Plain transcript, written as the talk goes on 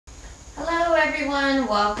everyone,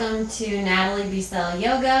 welcome to Natalie Bucell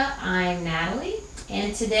Yoga. I'm Natalie,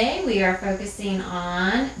 and today we are focusing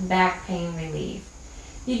on back pain relief.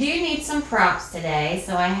 You do need some props today,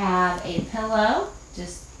 so I have a pillow,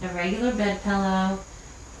 just a regular bed pillow,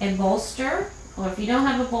 a bolster, or if you don't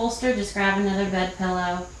have a bolster, just grab another bed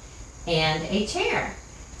pillow, and a chair.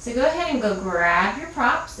 So go ahead and go grab your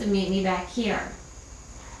props and meet me back here.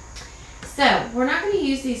 So we're not going to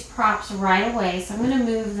use these props right away, so I'm going to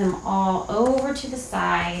move them all over to the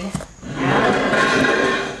side.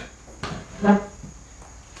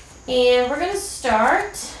 And we're going to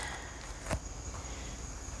start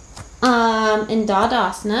in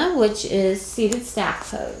Dadasana, which is seated stack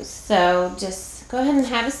pose. So just go ahead and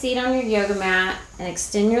have a seat on your yoga mat and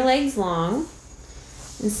extend your legs long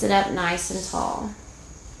and sit up nice and tall.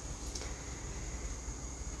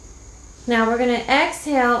 Now we're going to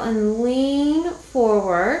exhale and lean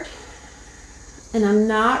forward, and I'm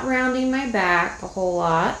not rounding my back a whole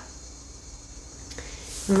lot.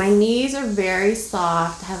 My knees are very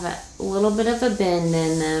soft, have a little bit of a bend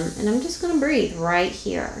in them, and I'm just going to breathe right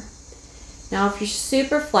here. Now if you're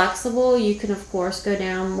super flexible, you can of course go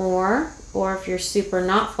down more, or if you're super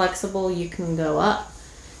not flexible, you can go up.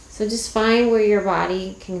 So just find where your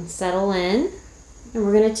body can settle in, and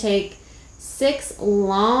we're going to take 6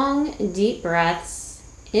 long, deep breaths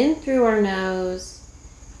in through our nose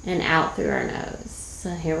and out through our nose. So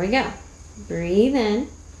here we go. Breathe in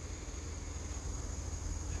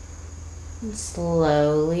and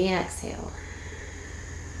slowly exhale.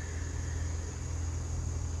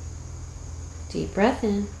 Deep breath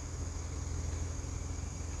in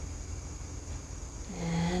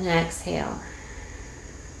and exhale.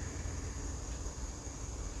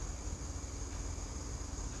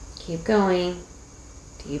 Keep going.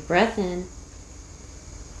 Deep breath in.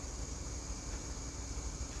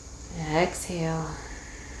 Exhale.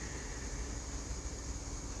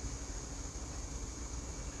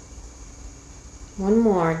 One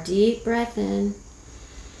more. Deep breath in.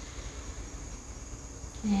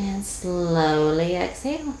 And slowly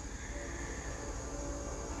exhale.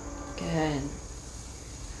 Good.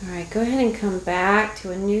 All right, go ahead and come back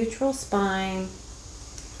to a neutral spine.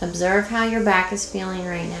 Observe how your back is feeling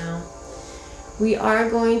right now. We are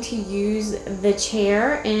going to use the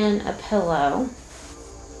chair and a pillow.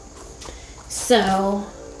 So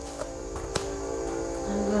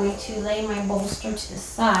I'm going to lay my bolster to the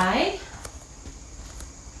side.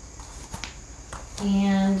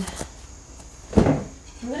 And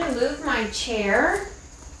I'm going to move my chair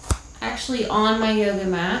actually on my yoga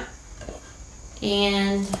mat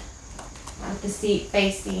and with the seat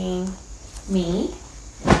facing me.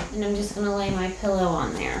 And I'm just going to lay my pillow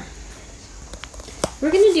on there.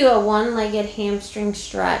 We're going to do a one-legged hamstring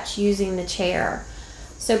stretch using the chair.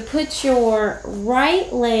 So put your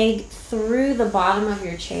right leg through the bottom of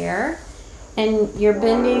your chair and you're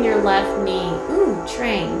bending your left knee. Ooh,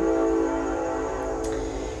 train.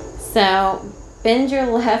 So bend your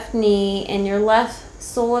left knee and your left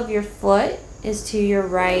sole of your foot is to your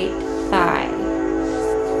right thigh.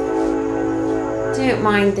 Don't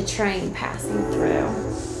mind the train passing through.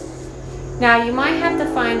 Now you might have to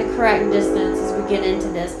find the correct distance as we get into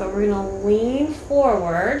this, but we're going to lean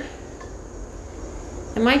forward.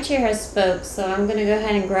 And my chair has spokes, so I'm going to go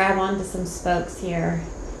ahead and grab onto some spokes here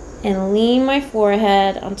and lean my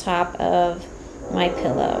forehead on top of my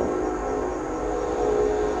pillow.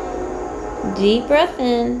 Deep breath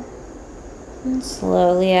in and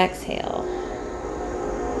slowly exhale.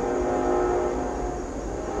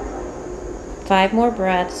 5 more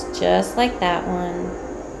breaths just like that one.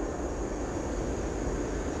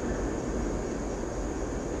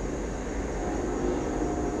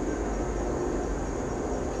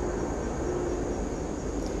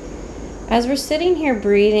 As we're sitting here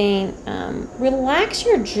breathing, relax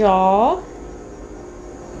your jaw,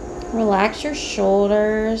 relax your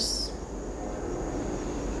shoulders,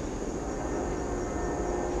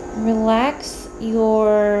 relax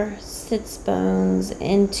your sits bones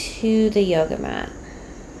into the yoga mat.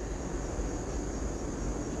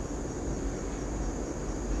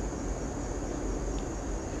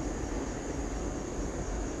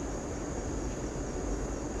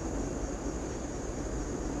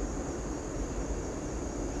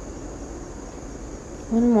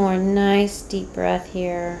 One more nice deep breath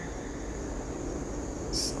here.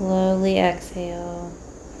 Slowly exhale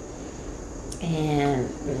and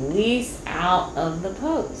release out of the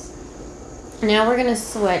pose. Now we're going to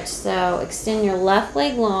switch. So extend your left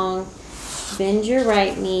leg long, bend your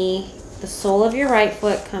right knee, the sole of your right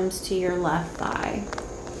foot comes to your left thigh.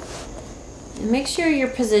 And make sure you're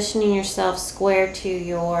positioning yourself square to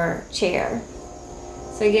your chair.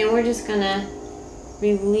 So again, we're just going to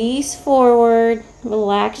Release forward.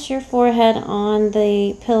 Relax your forehead on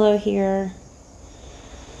the pillow here.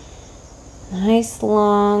 Nice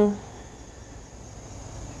long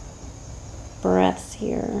breaths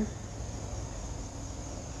here.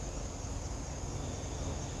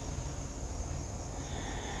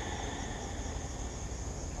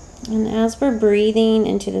 And as we're breathing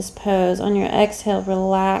into this pose, on your exhale,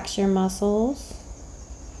 relax your muscles.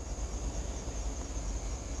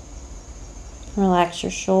 Relax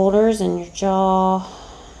your shoulders and your jaw.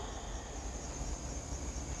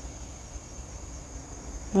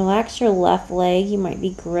 Relax your left leg. You might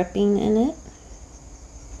be gripping in it.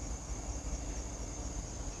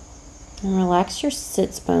 And relax your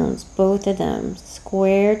sits bones, both of them,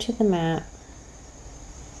 square to the mat.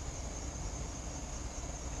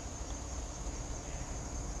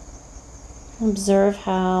 Observe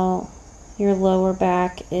how your lower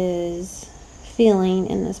back is feeling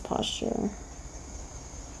in this posture.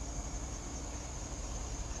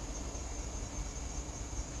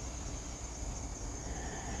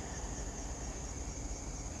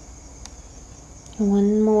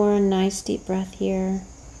 One more nice deep breath here.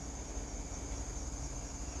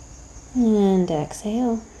 And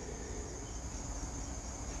exhale.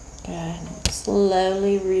 Good.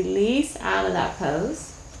 Slowly release out of that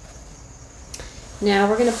pose. Now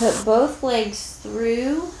we're going to put both legs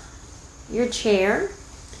through your chair.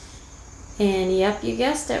 And yep, you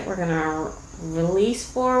guessed it. We're going to release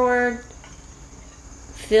forward.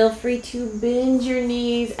 Feel free to bend your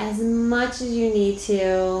knees as much as you need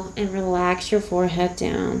to and relax your forehead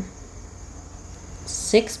down.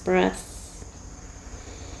 6 breaths.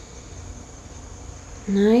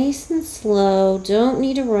 Nice and slow. Don't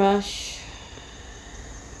need to rush.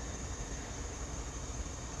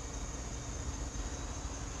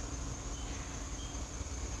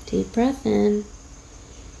 Deep breath in.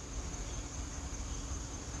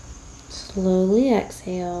 Slowly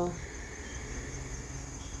exhale.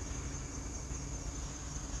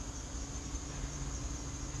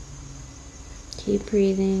 Keep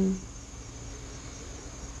breathing.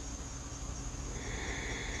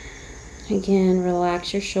 Again,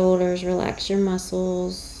 relax your shoulders, relax your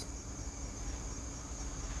muscles.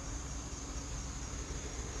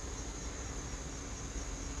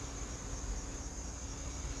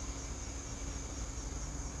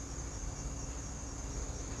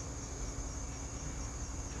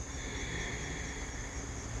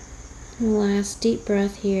 Last deep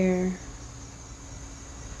breath here.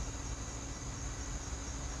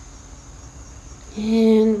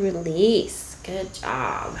 And release. Good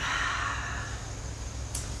job.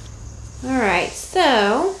 Alright,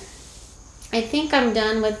 so I think I'm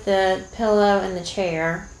done with the pillow and the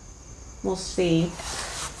chair. We'll see.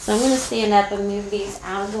 So I'm going to stand up and move these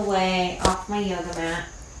out of the way off my yoga mat.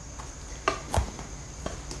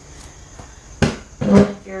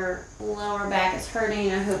 If your lower back is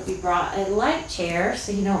hurting, I hope you brought a light chair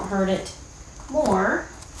so you don't hurt it more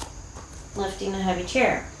lifting a heavy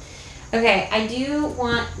chair. Okay, I do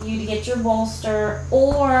want you to get your bolster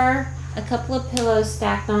or a couple of pillows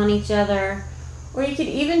stacked on each other, or you could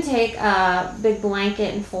even take a big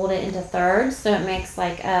blanket and fold it into thirds so it makes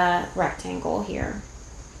like a rectangle here.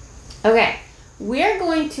 Okay, we're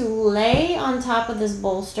going to lay on top of this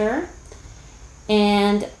bolster,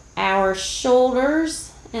 and our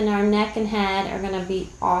shoulders and our neck and head are going to be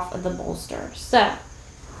off of the bolster. So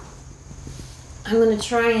I'm going to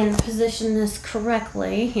try and position this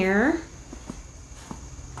correctly here.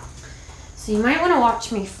 So you might want to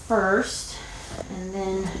watch me first and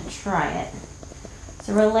then try it.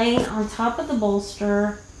 So we're laying on top of the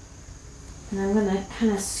bolster, and I'm going to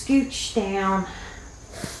kind of scooch down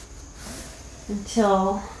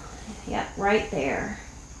until, yep, right there.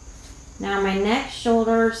 Now my neck,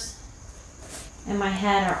 shoulders, and my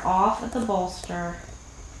head are off of the bolster.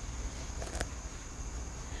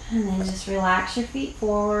 And then just relax your feet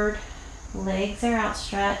forward. Legs are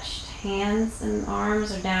outstretched. Hands and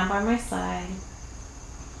arms are down by my side.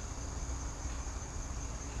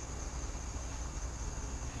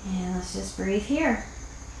 And let's just breathe here.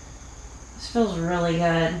 This feels really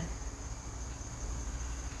good.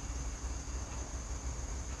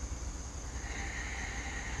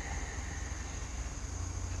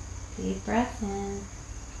 Deep breath in.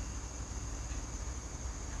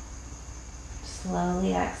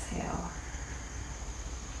 Slowly exhale.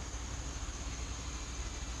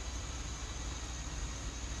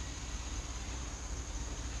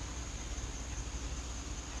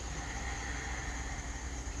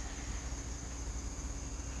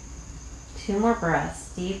 Two more breaths.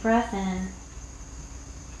 Deep breath in.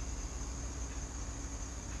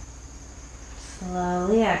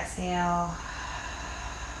 Slowly exhale.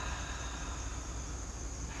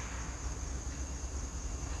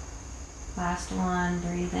 Last one,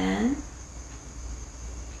 breathe in.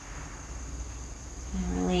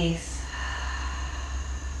 And release.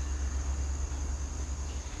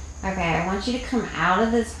 Okay, I want you to come out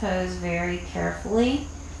of this pose very carefully.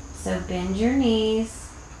 So bend your knees.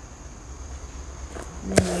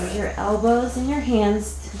 And then use your elbows and your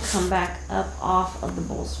hands to come back up off of the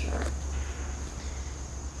bolster.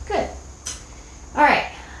 Good. All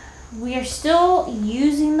right. We are still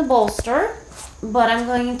using the bolster, but I'm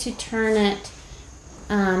going to turn it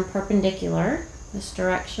perpendicular this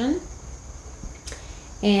direction.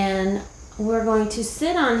 And we're going to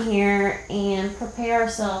sit on here and prepare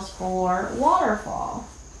ourselves for waterfall.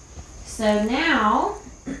 So now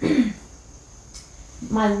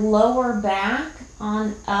my lower back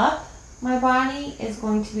on up my body is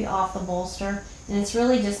going to be off the bolster, and it's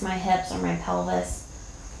really just my hips or my pelvis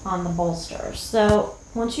on the bolster. So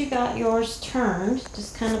once you got yours turned,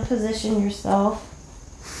 just kind of position yourself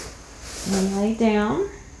and lay down.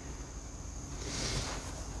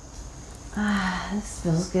 This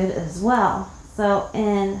feels good as well. So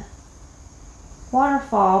in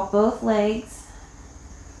waterfall, both legs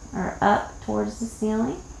are up towards the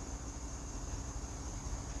ceiling.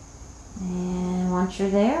 And once you're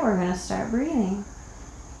there, we're going to start breathing.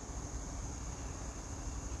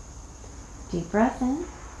 Deep breath in.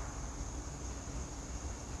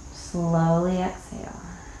 Slowly exhale.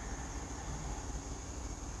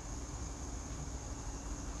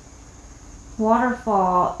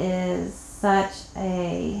 Waterfall is such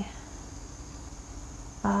a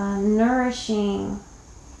nourishing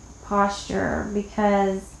posture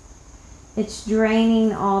because it's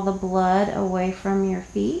draining all the blood away from your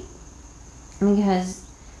feet, because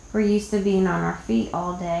we're used to being on our feet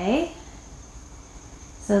all day.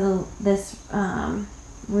 So this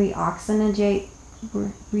reoxygenates,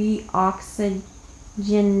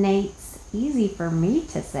 easy for me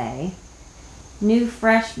to say, new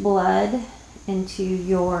fresh blood into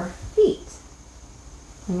your feet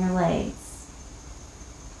and your legs.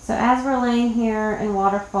 So as we're laying here in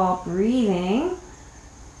waterfall breathing,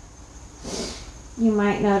 you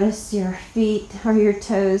might notice your feet or your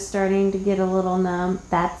toes starting to get a little numb.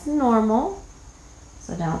 That's normal,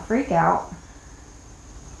 so don't freak out.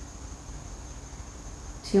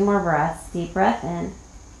 2 more breaths. Deep breath in.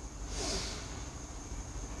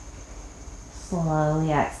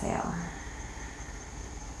 Slowly exhale.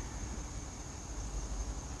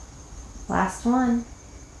 Last one.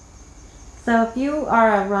 So if you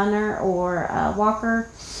are a runner or a walker,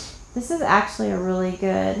 this is actually a really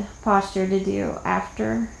good posture to do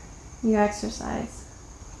after you exercise.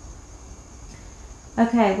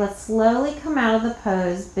 Okay, let's slowly come out of the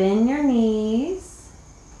pose. Bend your knees.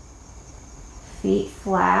 Feet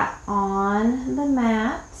flat on the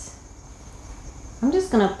mat. I'm just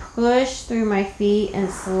going to push through my feet and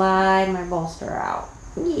slide my bolster out.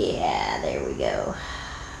 Yeah, there we go.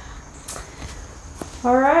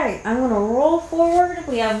 All right, I'm going to roll forward.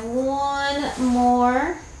 We have one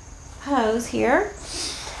more pose here.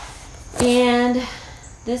 And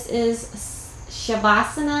this is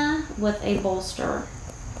Shavasana with a bolster.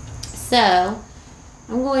 So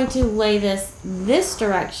I'm going to lay this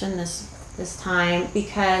direction this time,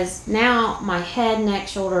 because now my head, neck,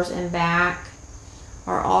 shoulders, and back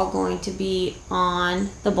are all going to be on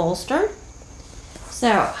the bolster. So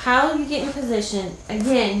how you get in position,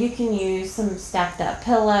 again, you can use some stacked up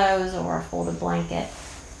pillows or a folded blanket.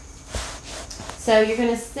 So you're going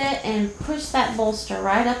to sit and push that bolster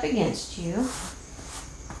right up against you.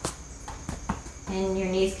 And your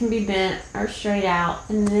knees can be bent or straight out.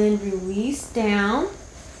 And then release down.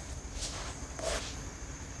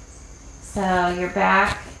 So your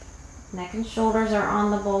back, neck, and shoulders are on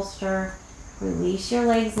the bolster. Release your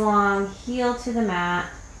legs long, heel to the mat.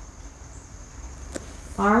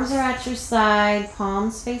 Arms are at your side,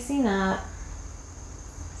 palms facing up.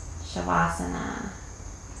 Shavasana.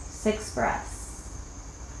 6 breaths.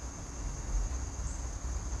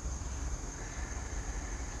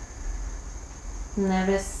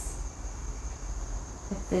 Notice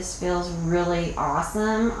if this feels really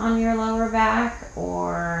awesome on your lower back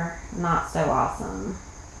or not so awesome.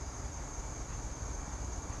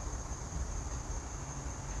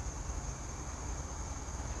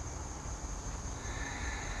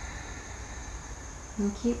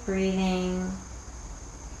 And keep breathing.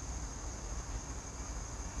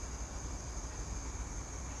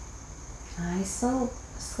 Nice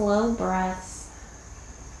slow breaths.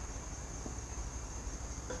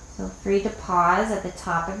 Feel free to pause at the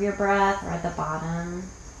top of your breath or at the bottom.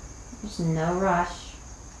 There's no rush.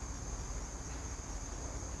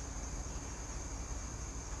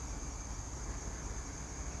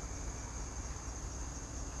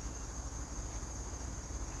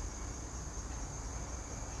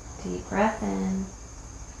 Deep breath in.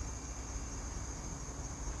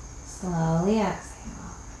 Slowly exhale.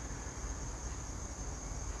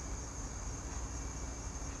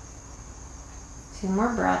 Two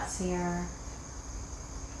more breaths here.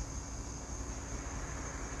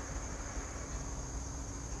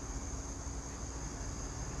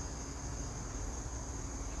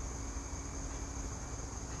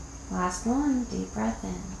 Last one, deep breath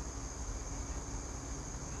in.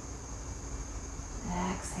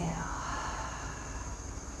 Exhale.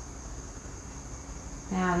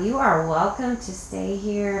 Now you are welcome to stay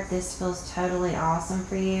here if this feels totally awesome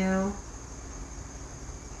for you.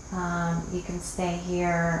 You can stay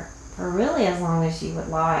here for really as long as you would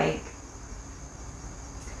like.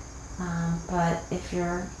 But if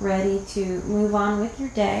you're ready to move on with your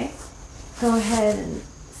day, go ahead and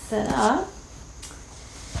sit up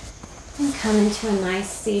and come into a nice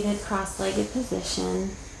seated cross-legged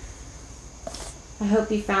position. I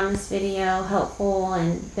hope you found this video helpful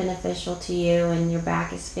and beneficial to you and your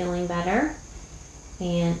back is feeling better.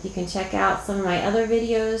 And you can check out some of my other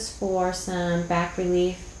videos for some back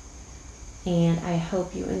relief. And I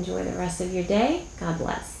hope you enjoy the rest of your day. God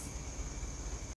bless.